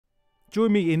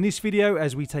Join me in this video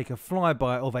as we take a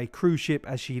flyby of a cruise ship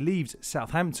as she leaves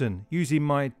Southampton using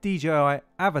my DJI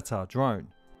AVATA drone.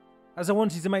 As I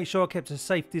wanted to make sure I kept a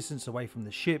safe distance away from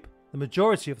the ship, the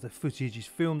majority of the footage is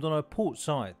filmed on her port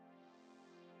side.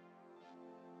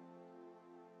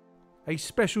 A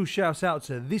special shout out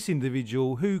to this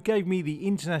individual who gave me the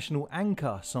international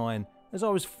anchor sign as I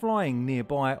was flying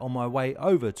nearby on my way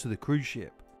over to the cruise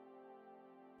ship.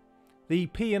 The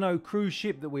P&O cruise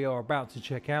ship that we are about to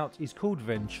check out is called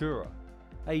Ventura,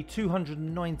 a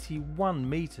 291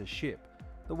 metre ship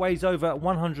that weighs over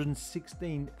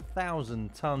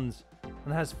 116,000 tonnes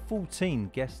and has 14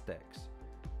 guest decks.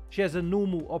 She has a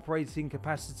normal operating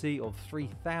capacity of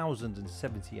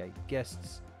 3,078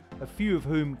 guests, a few of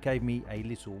whom gave me a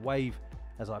little wave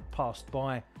as I passed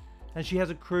by, and she has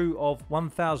a crew of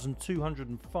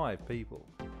 1,205 people.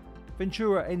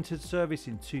 Ventura entered service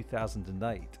in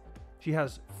 2008. She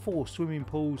has 4 swimming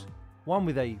pools, one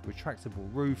with a retractable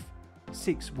roof,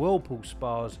 6 whirlpool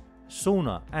spas,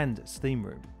 sauna and steam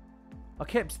room. I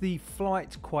kept the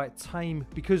flight quite tame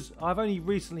because I've only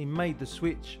recently made the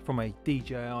switch from a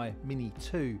DJI Mini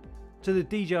 2 to the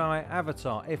DJI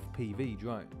AVATA FPV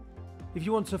drone. If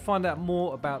you want to find out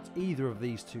more about either of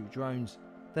these two drones,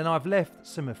 then I've left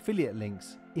some affiliate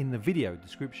links in the video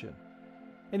description.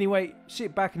 Anyway,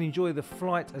 sit back and enjoy the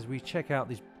flight as we check out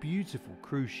this beautiful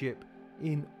cruise ship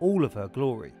in all of her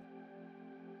glory.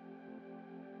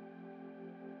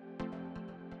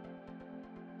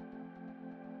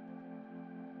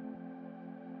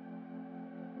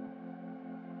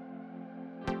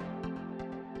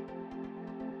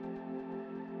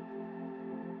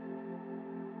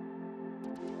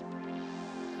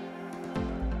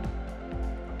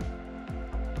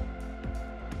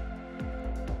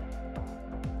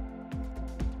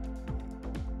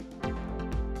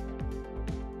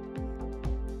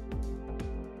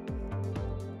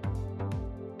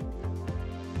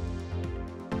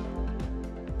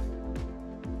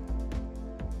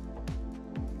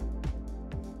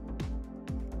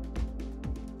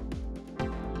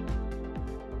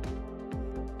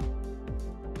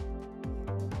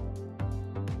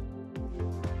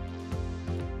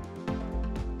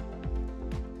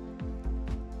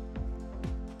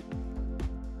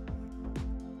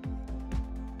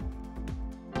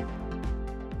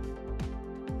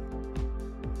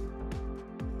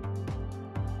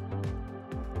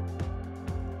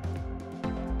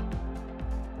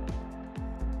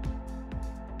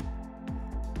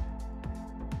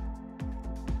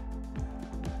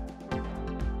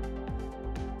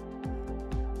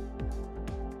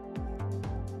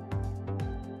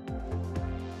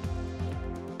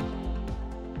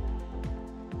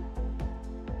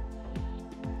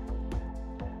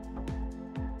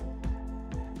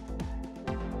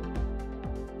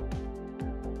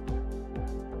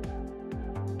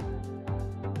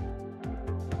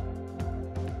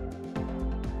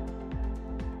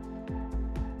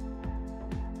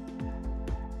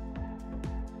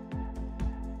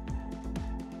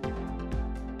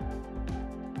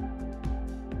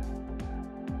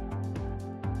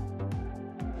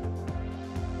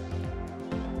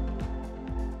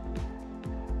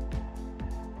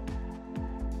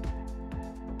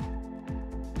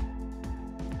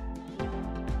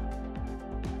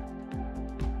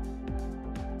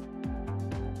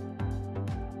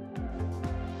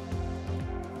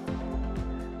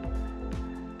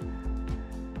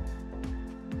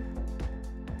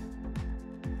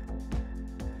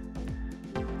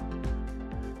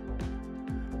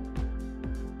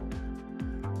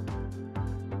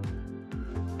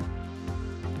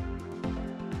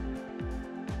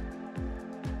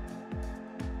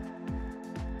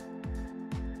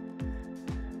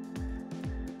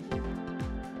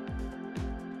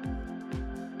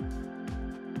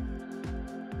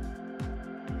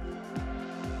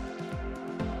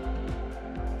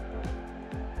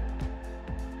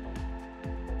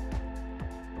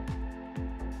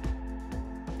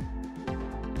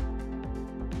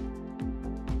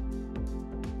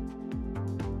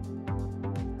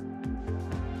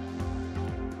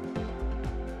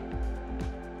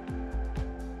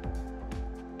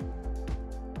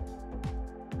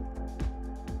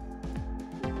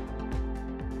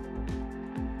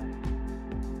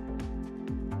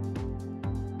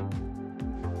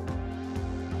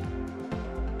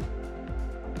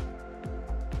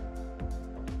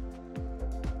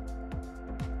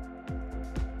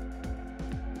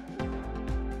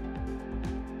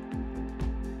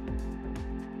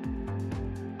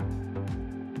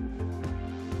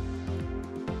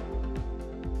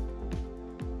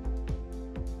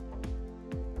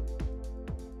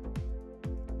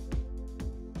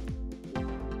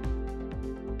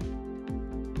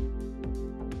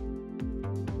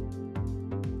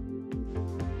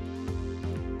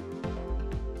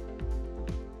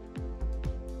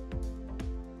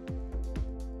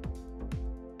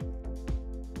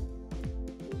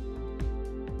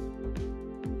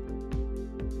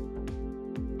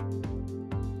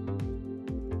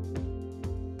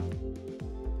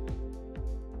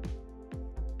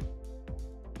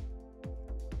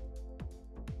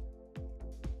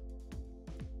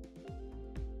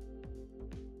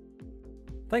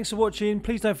 Thanks for watching.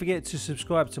 Please don't forget to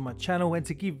subscribe to my channel and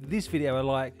to give this video a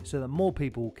like so that more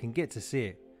people can get to see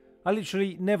it. I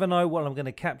literally never know what I'm going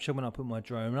to capture when I put my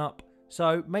drone up,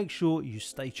 so make sure you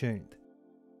stay tuned.